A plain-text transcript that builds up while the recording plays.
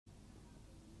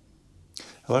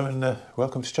Hello and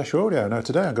welcome to Cheshire Audio. Now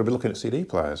today I'm going to be looking at CD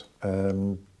players.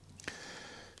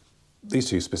 These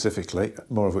two specifically,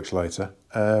 more of which later.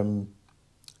 Now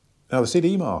the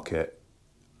CD market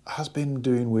has been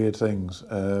doing weird things.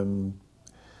 The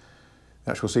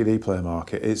actual CD player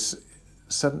market, it's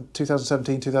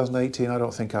 2017, 2018, I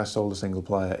don't think I sold a single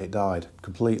player. It died,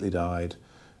 completely died.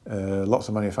 Lots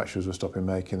of manufacturers were stopping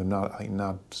making them. Now, I think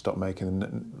NAD stopped making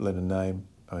them, Lin and Name.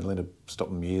 I mean, Lin had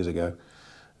stopped them years ago.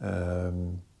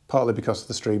 Partly because of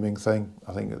the streaming thing.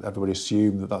 I think everybody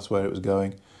assumed that that's where it was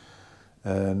going.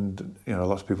 And, you know,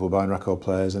 lots of people were buying record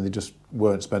players and they just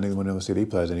weren't spending the money on the CD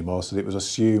players anymore, so it was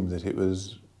assumed that it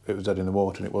was dead in the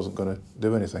water and it wasn't going to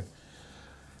do anything.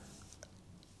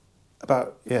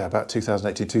 About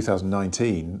 2018,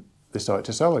 2019, they started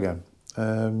to sell again.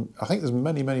 I think there's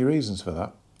many, many reasons for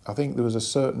that. I think there was a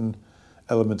certain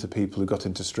element of people who got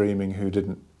into streaming who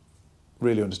didn't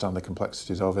really understand the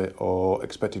complexities of it or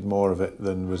expected more of it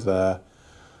than was there,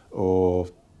 or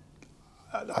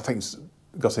I think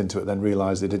got into it then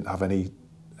realised they didn't have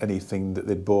anything that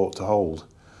they'd bought to hold,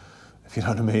 if you know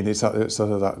what I mean. It's sort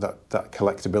of that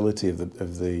collectability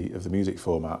of the music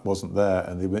format wasn't there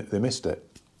and they missed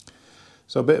it.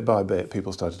 So bit by bit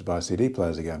people started to buy CD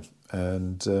players again,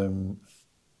 and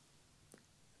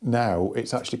now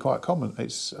it's actually quite common.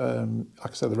 It's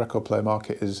like I said, the record player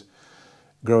market is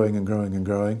growing and growing and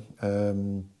growing,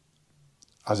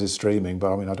 as is streaming.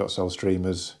 But I mean, I don't sell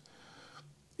streamers,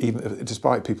 even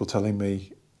despite people telling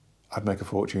me I'd make a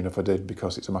fortune if I did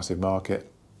because it's a massive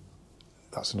market.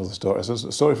 That's another story. It's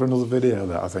a story for another video,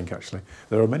 that I think, actually.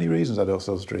 There are many reasons I don't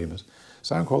sell streamers.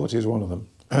 Sound quality is one of them,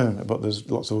 but there's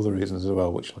lots of other reasons as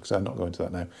well, which, like I said, I'm not going to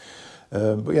that now.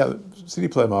 But yeah, the CD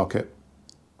player market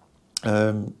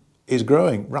is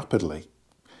growing rapidly,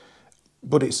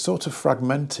 but it's sort of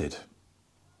fragmented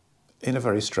in a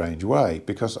very strange way,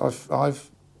 because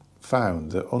I've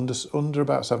found that under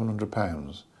about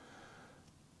 £700,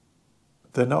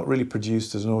 they're not really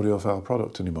produced as an audiophile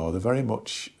product anymore. They're very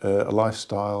much a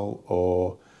lifestyle,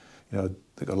 or, you know,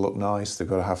 they've got to look nice, they've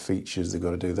got to have features, they've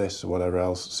got to do this or whatever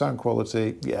else. Sound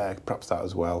quality, yeah, perhaps that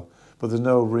as well, but there's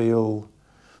no real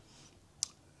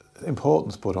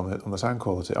importance put on it, on the sound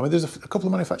quality. I mean, there's a couple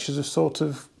of manufacturers who've sort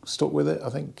of stuck with it.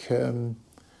 I think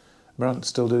Marantz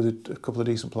still do a couple of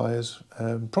decent players.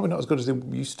 Probably not as good as they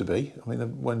used to be. I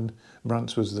mean, when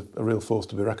Marantz was a real force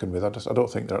to be reckoned with, I don't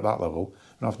think they're at that level.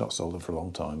 And I've not sold them for a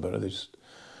long time, but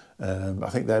I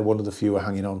think they're one of the few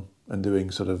hanging on and doing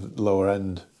sort of lower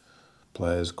end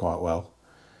players quite well.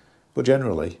 But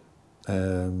generally,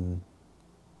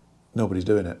 nobody's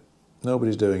doing it.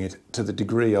 Nobody's doing it to the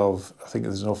degree of, I think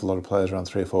there's an awful lot of players around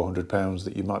 £300 or £400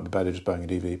 that you might be better just buying a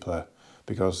DVD player,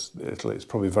 because it's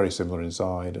probably very similar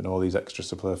inside and all these extra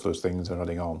superfluous things they're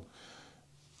adding on.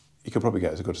 You could probably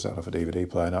get as good a sound off a DVD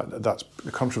player. Now, that's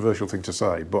a controversial thing to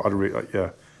say, but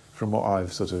yeah, from what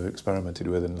I've sort of experimented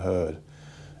with and heard,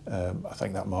 I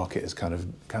think that market has kind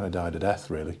of died a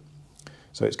death, really.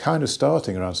 So it's kind of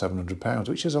starting around £700,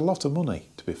 which is a lot of money,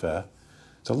 to be fair.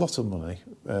 It's a lot of money.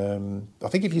 I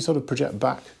think if you sort of project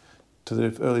back to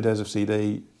the early days of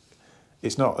CD,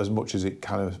 it's not as much as it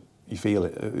kind of, you feel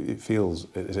it, it feels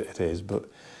it is, but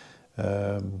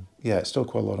yeah, it's still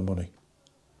quite a lot of money.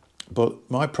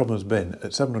 But my problem has been, at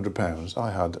 £700,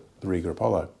 I had the Rega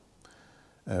Apollo,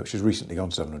 which has recently gone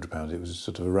to £700. It was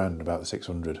sort of around about the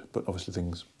 600, but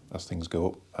obviously as things go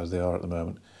up, as they are at the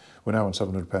moment, we're now on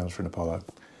 £700 for an Apollo.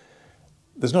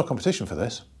 There's no competition for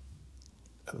this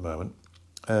at the moment.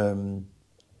 And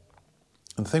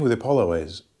the thing with the Apollo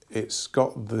is, it's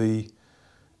got the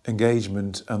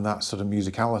engagement and that sort of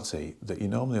musicality that you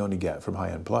normally only get from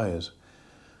high-end players.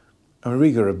 I mean,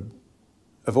 Rega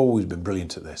have always been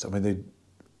brilliant at this. I mean, they're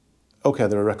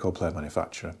a record player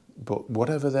manufacturer, but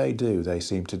whatever they do, they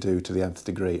seem to do to the nth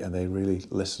degree, and they really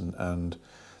listen and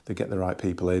they get the right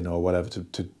people in or whatever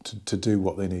to do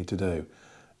what they need to do.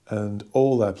 And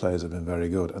all their players have been very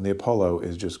good, and the Apollo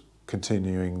is just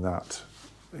continuing that,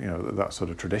 you know, that sort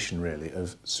of tradition, really,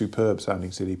 of superb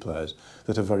sounding CD players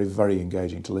that are very, very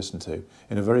engaging to listen to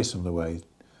in a very similar way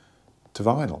to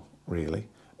vinyl, really.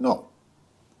 Not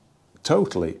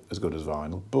totally as good as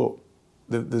vinyl, but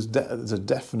there's a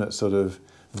definite sort of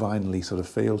vinyl-y sort of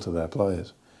feel to their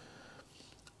players.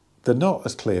 They're not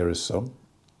as clear as some.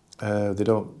 They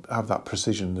don't have that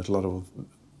precision that a lot of,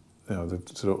 you know, the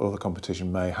sort of other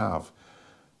competition may have.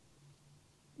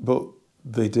 But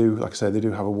they do, like I say, they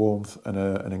do have a warmth and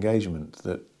an engagement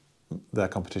that their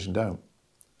competition don't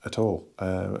at all.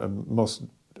 And most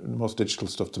digital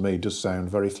stuff to me does sound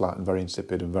very flat and very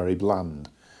insipid and very bland.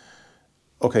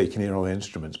 Okay, you can hear all the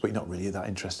instruments, but you're not really that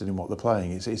interested in what they're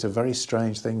playing. It's a very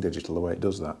strange thing, digital, the way it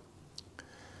does that.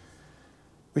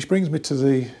 Which brings me to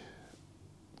the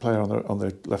player on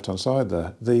the left-hand side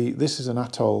there. This is an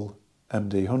Atoll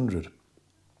MD100.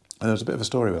 And there's a bit of a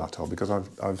story with Atoll because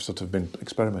I've sort of been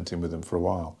experimenting with them for a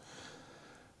while.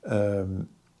 And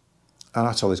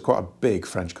Atoll is quite a big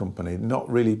French company. Not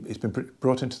really, it's been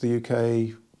brought into the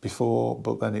UK before,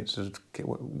 but then it's, there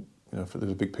was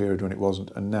a big period when it wasn't,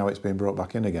 and now it's been brought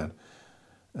back in again.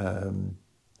 Like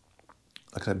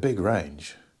I said, big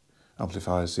range.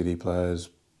 Amplifiers, CD players,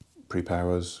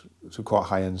 pre-powers, some quite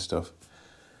high-end stuff.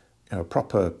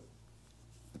 Proper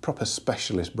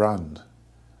specialist brand.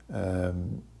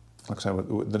 Like I say,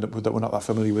 that we're not that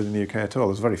familiar with in the UK at all.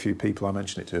 There's very few people I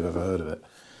mention it to who've ever heard of it.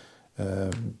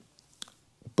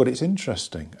 But it's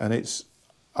interesting, and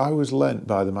I was lent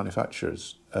by the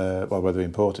manufacturers, well, by the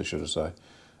importers, should I say,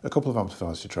 a couple of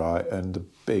amplifiers to try, and the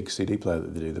big CD player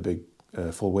that they do, the big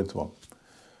full-width one,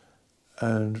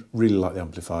 and really like the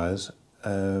amplifiers,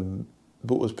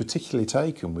 but was particularly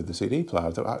taken with the CD player.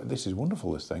 I thought, this is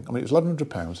wonderful, this thing. I mean, it was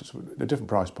 £1,100, it's a different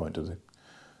price point to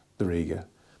the Rega,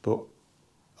 but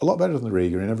a lot better than the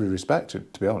Rega in every respect,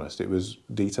 to be honest. It was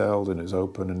detailed and it was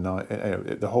open, and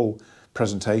the whole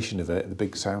presentation of it, the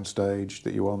big sound stage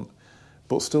that you want,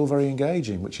 but still very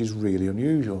engaging, which is really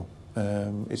unusual.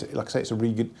 Like I say, it's a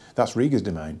Rega, that's Rega's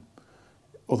domain.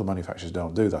 Other manufacturers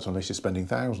don't do that unless you're spending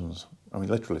thousands, I mean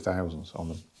literally thousands on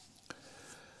them.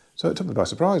 So it took me by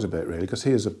surprise a bit, really, because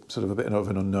here's a sort of a bit of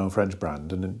an unknown French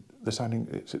brand, and the sounding,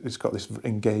 it's got this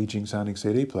engaging sounding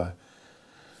CD player.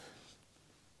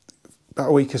 About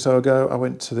a week or so ago, I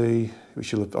went to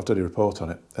I've done a report on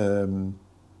it,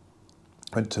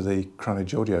 went to the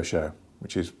Cranage Audio Show,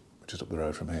 which is just up the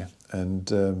road from here, and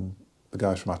the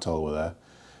guys from Atoll were there,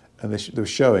 and they were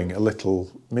showing a little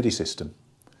MIDI system.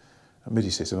 A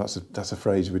MIDI system, that's a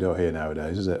phrase we don't hear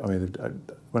nowadays, is it? I mean,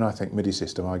 when I think MIDI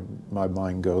system, my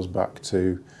mind goes back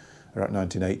to around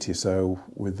 1980 or so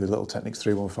with the little Technics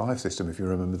 315 system, if you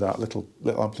remember that, little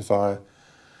amplifier,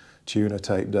 tuner,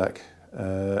 tape deck,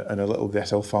 and the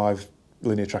SL5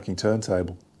 linear tracking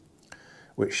turntable,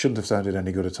 which shouldn't have sounded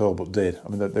any good at all, but did. I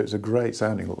mean, it was a great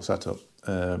sounding little setup.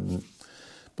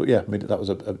 But yeah, that was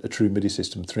a true MIDI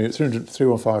system, 315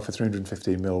 for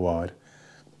 315mm wide,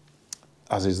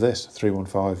 as is this,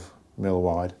 315mm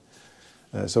wide.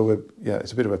 So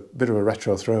it's a bit of a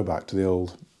retro throwback to the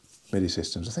old MIDI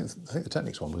systems. I think the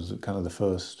Technics one was kind of the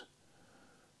first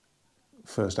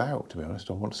out, to be honest,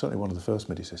 or certainly one of the first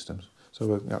MIDI systems. So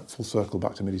we're full circle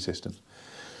back to MIDI systems.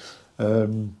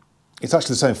 It's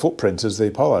actually the same footprint as the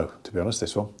Apollo, to be honest,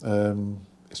 this one.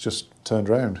 It's just turned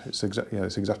round. It's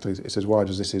as wide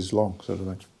as this is long, sort of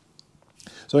thing.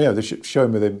 So yeah, they're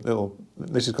showing me the little,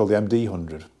 this is called the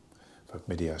MD100, for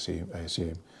MIDI, I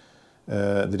assume.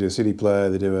 They do a CD player,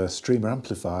 they do a streamer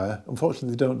amplifier. Unfortunately,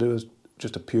 they don't do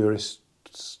just a purist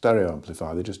stereo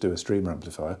amplifier, they just do a streamer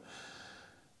amplifier.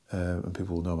 And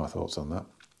people will know my thoughts on that.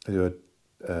 They do a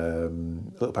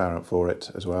little power amp for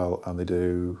it as well, and they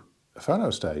do a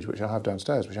phono stage, which I have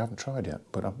downstairs, which I haven't tried yet,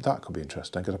 but that could be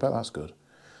interesting, because I bet that's good.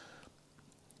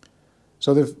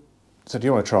 So they've said, do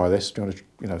you want to try this? Do you want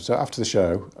to, so after the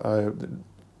show, the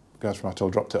guys from Atoll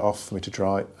dropped it off for me to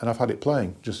try, and I've had it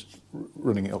playing, just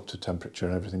running it up to temperature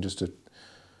and everything, just to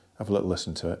have a little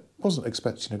listen to it. Wasn't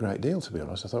expecting a great deal, to be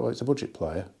honest. I thought, well, it's a budget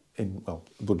player,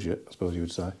 budget, I suppose you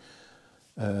would say.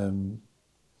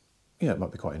 It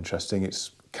might be quite interesting.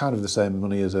 It's kind of the same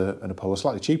money as an Apollo,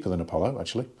 slightly cheaper than Apollo,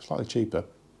 actually, slightly cheaper.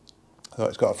 So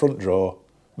it's got a front draw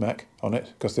mech on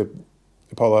it, because the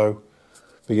Apollo,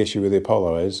 big issue with the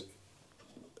Apollo is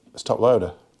it's top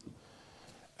loader.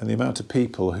 And the amount of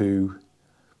people who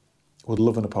would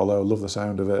love an Apollo, love the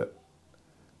sound of it,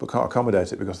 but can't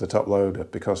accommodate it because of the top loader,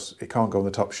 because it can't go on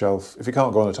the top shelf. If it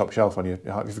can't go on the top shelf if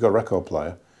you've got a record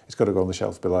player, it's got to go on the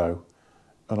shelf below.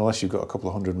 And unless you've got a couple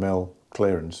of 100mm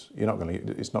clearance,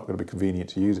 it's not going to be convenient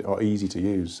to use it or easy to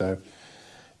use. So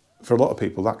for a lot of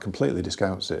people, that completely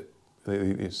discounts it.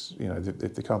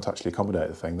 If they can't actually accommodate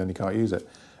the thing, then you can't use it.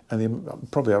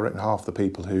 And probably I reckon half the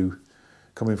people who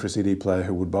come in for a CD player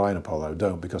who would buy an Apollo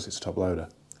don't, because it's a top loader.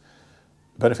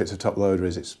 The benefits of top loader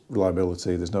is its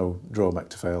reliability. There's no draw mech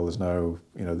to fail. There's no,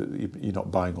 you're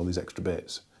not buying all these extra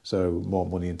bits. So more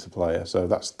money into the player. So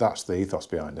that's the ethos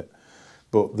behind it.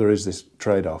 But there is this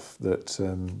trade-off that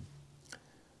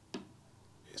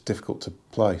it's difficult to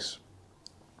place.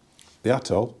 The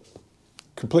Atoll,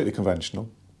 completely conventional.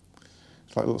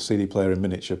 It's like a little CD player in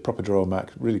miniature, proper draw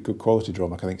mech, really good quality draw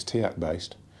mech. I think it's TIAC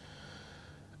based.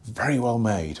 Very well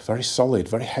made, very solid,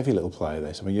 very heavy little player,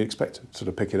 this. I mean, you expect to sort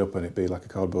of pick it up and it be like a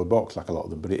cardboard box, like a lot of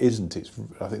them, but it isn't. I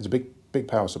think there's a big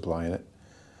power supply in it.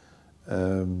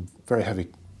 Very heavy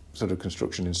sort of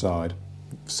construction inside.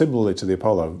 Similarly to the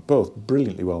Apollo, both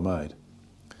brilliantly well made.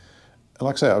 And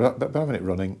like I say, I've been having it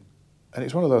running, and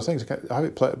it's one of those things. I have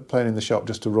it playing in the shop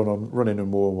just to run in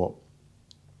and warm up.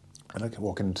 And I can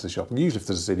walk into the shop, and usually if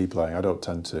there's a CD playing, I don't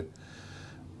tend to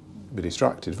be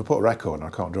distracted. If I put a record on, I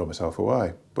can't draw myself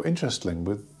away. But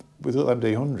interestingly, with little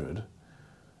MD100,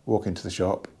 walk into the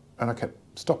shop, and I kept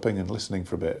stopping and listening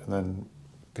for a bit, and then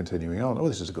continuing on. Oh,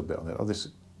 this is a good bit on it. Oh, this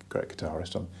is a great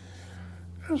guitarist.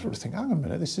 I was sort of thinking, hang on a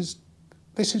minute, this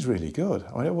is really good.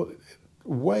 I mean,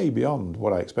 way beyond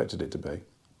what I expected it to be.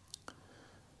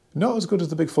 Not as good as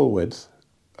the big full width.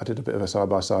 I did a bit of a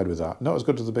side-by-side with that. Not as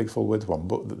good as the big full width one,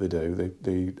 but that they do.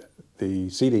 The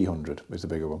CD100 is the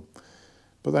bigger one.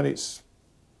 But then it's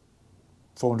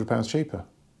 £400 cheaper,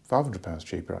 £500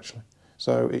 cheaper actually.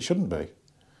 So it shouldn't be.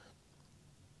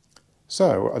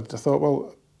 So I thought,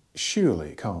 well, surely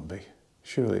it can't be.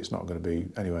 Surely it's not going to be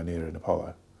anywhere near an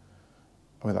Apollo.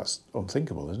 I mean, that's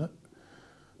unthinkable, isn't it?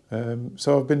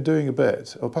 So I've been doing a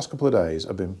bit. Over the past couple of days,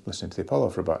 I've been listening to the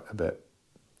Apollo for about a bit,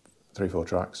 3-4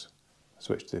 tracks.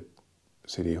 Switched to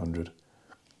CD100,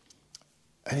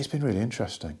 and it's been really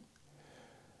interesting.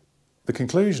 The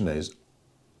conclusion is,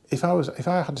 if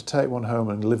I had to take one home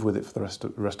and live with it for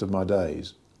the rest of my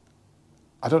days,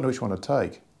 I don't know which one I'd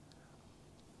take.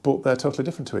 But they're totally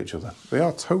different to each other. They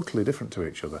are totally different to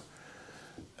each other.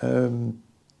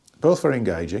 Both very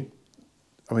engaging.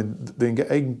 I mean, the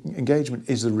engagement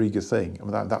is the Rega thing. I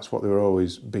mean, that's what they were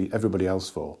always beat everybody else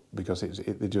for, because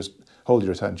they just hold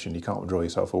your attention. You can't draw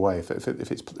yourself away. If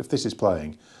this is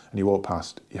playing and you walk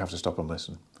past, you have to stop and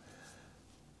listen.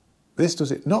 This does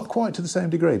it, not quite to the same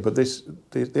degree, but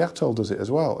the Atoll does it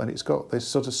as well. And there's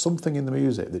sort of something in the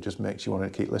music that just makes you want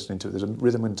to keep listening to it. There's a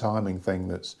rhythm and timing thing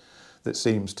that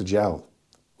seems to gel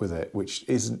with it, which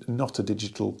is not a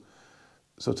digital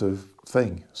sort of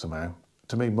thing somehow.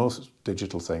 To me, most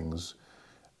digital things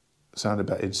sound a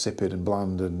bit insipid and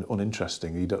bland and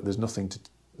uninteresting. There's nothing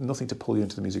to pull you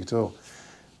into the music at all.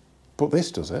 But this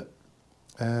does it.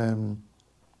 In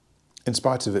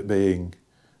spite of it being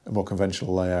a more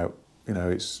conventional layout,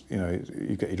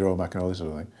 you get your draw back and all this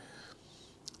sort of thing.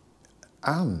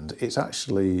 And it's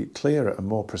actually clearer and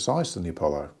more precise than the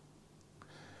Apollo.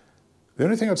 The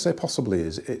only thing I'd say possibly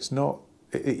is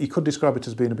you could describe it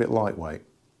as being a bit lightweight.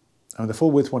 I mean, the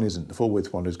full width one isn't. The full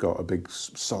width one has got a big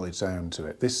solid sound to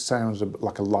it. This sounds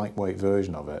like a lightweight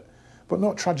version of it, but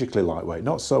not tragically lightweight.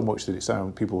 Not so much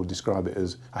that people would describe it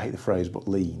as, I hate the phrase, but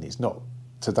lean. It's not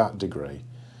to that degree.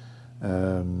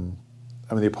 I mean,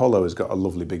 the Apollo has got a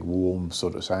lovely big warm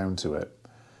sort of sound to it,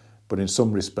 but in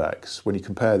some respects, when you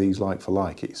compare these like for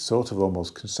like, it sort of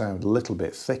almost can sound a little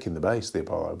bit thick in the bass, the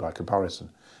Apollo, by comparison.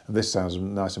 And this sounds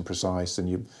nice and precise,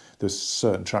 and there's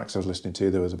certain tracks I was listening to,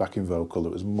 there was a backing vocal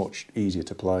that was much easier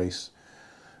to place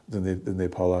than the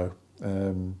Apollo.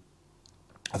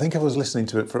 I think I was listening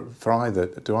to it for either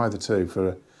of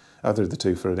the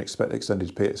two for an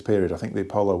extended period. I think the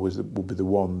Apollo would be the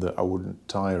one that I wouldn't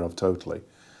tire of totally.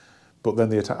 But then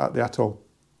the Atoll,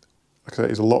 like I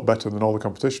say, is a lot better than all the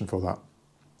competition for that.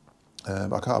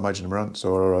 I can't imagine Marantz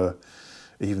or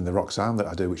even the Roxanne that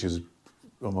I do, which is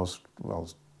almost, well,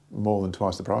 more than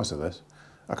twice the price of this.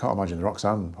 I can't imagine the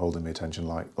Roxanne holding me attention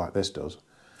like this does.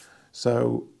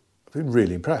 So I've been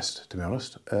really impressed, to be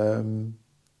honest.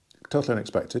 Totally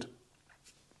unexpected.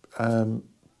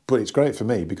 But it's great for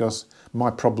me because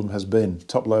my problem has been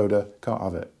top loader, can't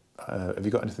have it. Have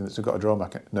you got anything that's got a draw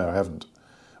mac? No, I haven't.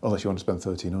 Unless you want to spend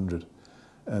 1,300.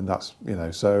 And that's,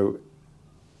 so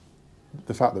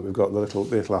the fact that we've got the little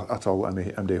Atoll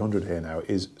MD100 here now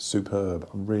is superb.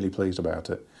 I'm really pleased about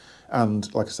it.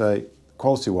 And like I say,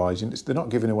 quality-wise, they're not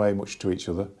giving away much to each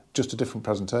other, just a different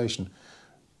presentation.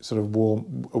 Sort of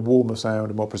a warmer sound,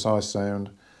 a more precise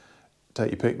sound.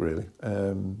 Take your pick, really.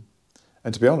 And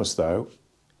to be honest, though,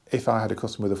 if I had a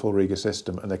customer with a full Rega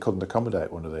system and they couldn't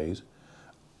accommodate one of these,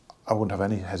 I wouldn't have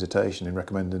any hesitation in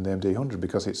recommending the MD100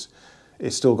 because it's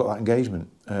still got that engagement,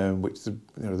 which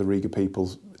the Rega people.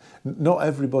 Not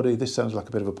everybody. This sounds like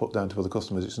a bit of a put down to other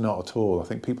customers. It's not at all. I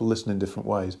think people listen in different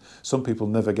ways. Some people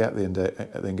never get the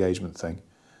engagement thing,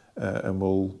 and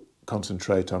will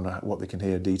concentrate on what they can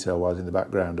hear detail-wise in the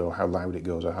background, or how loud it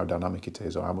goes, or how dynamic it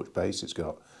is, or how much bass it's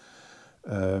got.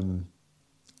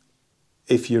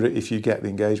 If you get the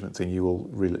engagement thing, you will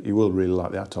really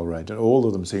like the Atoll range, and all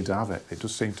of them seem to have it. It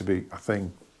does seem to be a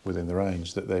thing within the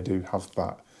range that they do have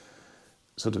that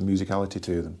sort of musicality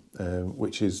to them,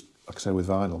 which is, like I say, with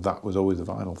vinyl, that was always the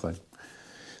vinyl thing.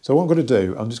 So what I'm going to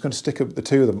do, I'm just going to stick up the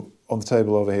two of them on the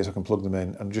table over here so I can plug them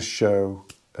in and just show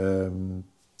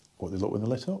what they look when they're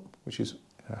lit up, which is,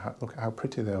 look at how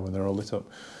pretty they are when they're all lit up.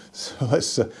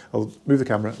 So I'll move the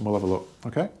camera and we'll have a look,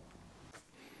 okay?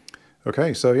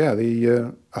 Okay, so yeah,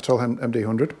 the Atoll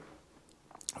MD100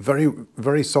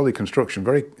 Very solid construction,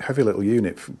 very heavy little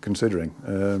unit considering.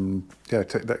 Yeah,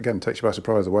 that again takes you by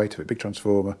surprise, the weight of it. Big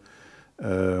transformer,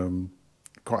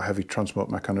 quite a heavy transmut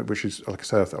mechanic, which is, like I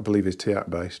say, I believe is TIAC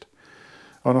based.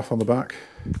 On off on the back.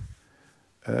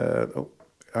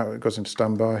 It goes into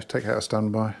standby. Take it out of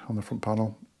standby on the front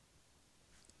panel.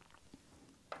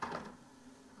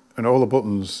 And all the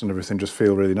buttons and everything just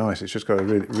feel really nice. It's just got a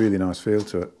really nice feel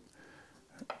to it.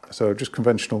 So just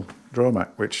conventional draw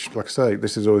mat, which, like I say,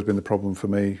 this has always been the problem for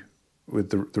me with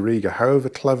the Rega. However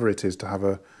clever it is to have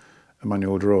a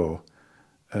manual draw,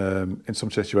 in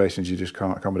some situations you just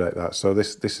can't accommodate that. So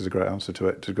this is a great answer to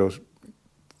it, to go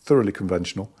thoroughly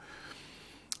conventional.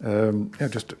 Yeah,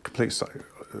 just a complete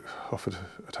off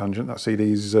a tangent. That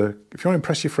CD's, if you want to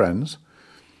impress your friends,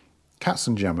 Cats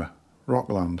and Jammer,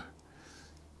 Rockland.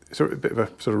 It's a bit of a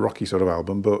sort of rocky sort of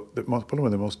album, but one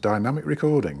of the most dynamic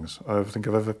recordings I think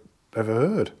I've ever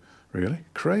heard. Really,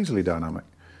 crazily dynamic.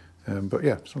 But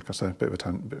yeah, like I say, a bit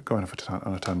of going off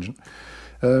on a tangent.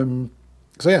 So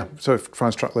yeah, so it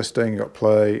finds track listing, you got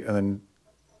play, and then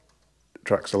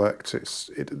track select.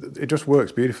 It just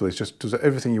works beautifully. It just does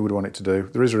everything you would want it to do.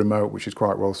 There is a remote which is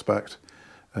quite well spec'd.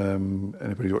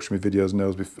 Anybody who's watching my videos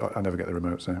knows I never get the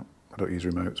remotes out. I don't use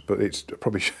remotes, but it's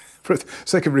probably for the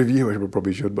sake of review I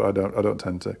probably should, but I don't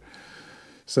tend to.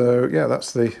 So yeah,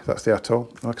 that's the Atoll.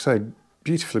 Like I say,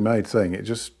 beautifully made thing.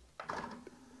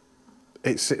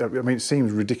 It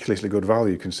seems ridiculously good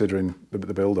value considering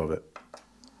the build of it.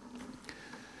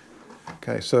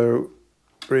 Okay, so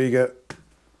Rega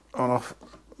on off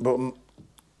button.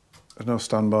 There's no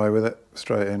standby with it.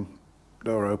 Straight in,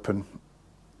 door open,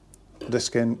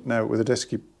 disc in. Now with a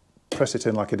disc you press it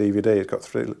in like a DVD. It's got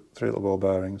three little ball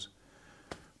bearings.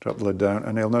 Drop the lid down,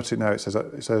 and you'll notice now it says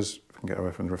if I can get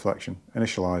away from the reflection,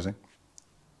 initialising.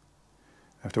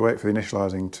 You have to wait for the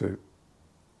initialising to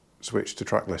switch to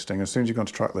track listing. As soon as you've gone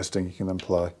to track listing, you can then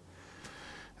play.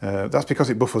 That's because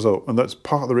it buffers up, and that's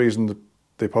part of the reason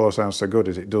the Apollo sounds so good.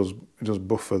 Is it does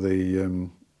buffer the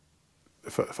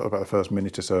for about the first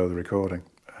minute or so of the recording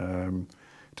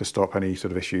to stop any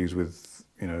sort of issues with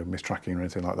mistracking or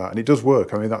anything like that. And it does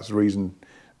work. I mean, that's the reason.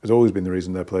 Has always been the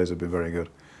reason their plays have been very good.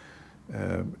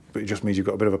 But it just means you've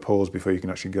got a bit of a pause before you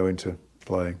can actually go into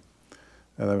playing.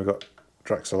 And then we've got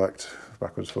track select,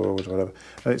 backwards, forwards, whatever.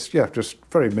 And it's, yeah, just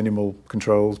very minimal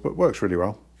controls, but works really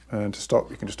well. And to stop,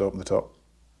 you can just open the top,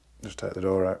 just take the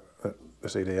door out, the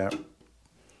CD out. And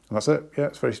that's it. Yeah,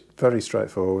 it's very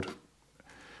straightforward.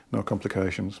 No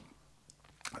complications.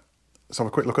 Let's have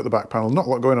a quick look at the back panel. Not a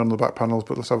lot going on in the back panels,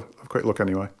 but let's have a quick look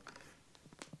anyway.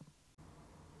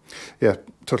 Yeah,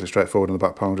 totally straightforward on the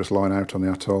back panel, just line out on the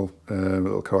Atoll, a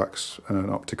little coax and an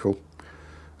optical.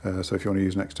 So if you want to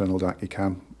use an external DAC, you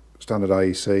can. Standard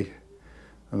IEC,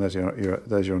 and there's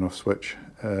your on-off switch.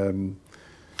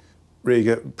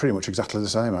 Rega, pretty much exactly the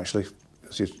same actually.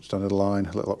 It's your standard line,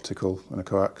 a little optical and a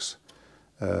coax.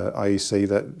 IEC,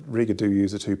 that Rega do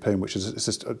use a 2-pin, which is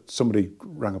just somebody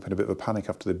rang up in a bit of a panic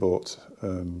after they bought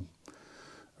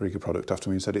Rega product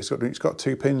after me and said it's got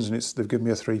 2 pins and they've given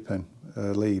me a 3-pin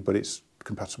lead, but it's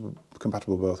compatible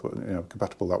both,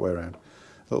 compatible that way around. A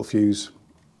little fuse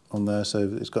on there, so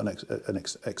it's got an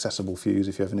accessible fuse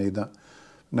if you ever need that.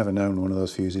 Never known one of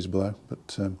those fuses blow,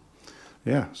 but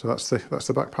yeah. So that's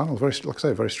the back panel. Like I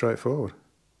say, very straightforward.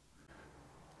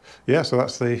 Yeah, so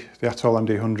that's the Atoll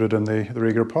MD100 and the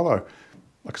Rega Apollo.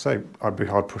 Like I say, I'd be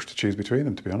hard pushed to choose between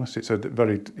them, to be honest. It's a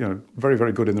very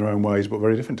good in their own ways, but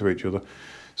very different to each other.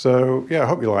 So yeah, I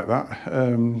hope you like that.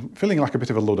 Feeling like a bit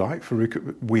of a Luddite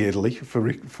weirdly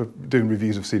for doing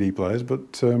reviews of CD players,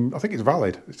 but I think it's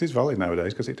valid. It is valid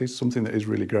nowadays because it is something that is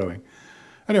really growing.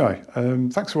 Anyway,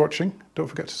 thanks for watching. Don't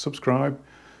forget to subscribe,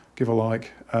 give a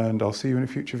like, and I'll see you in a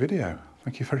future video.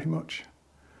 Thank you very much.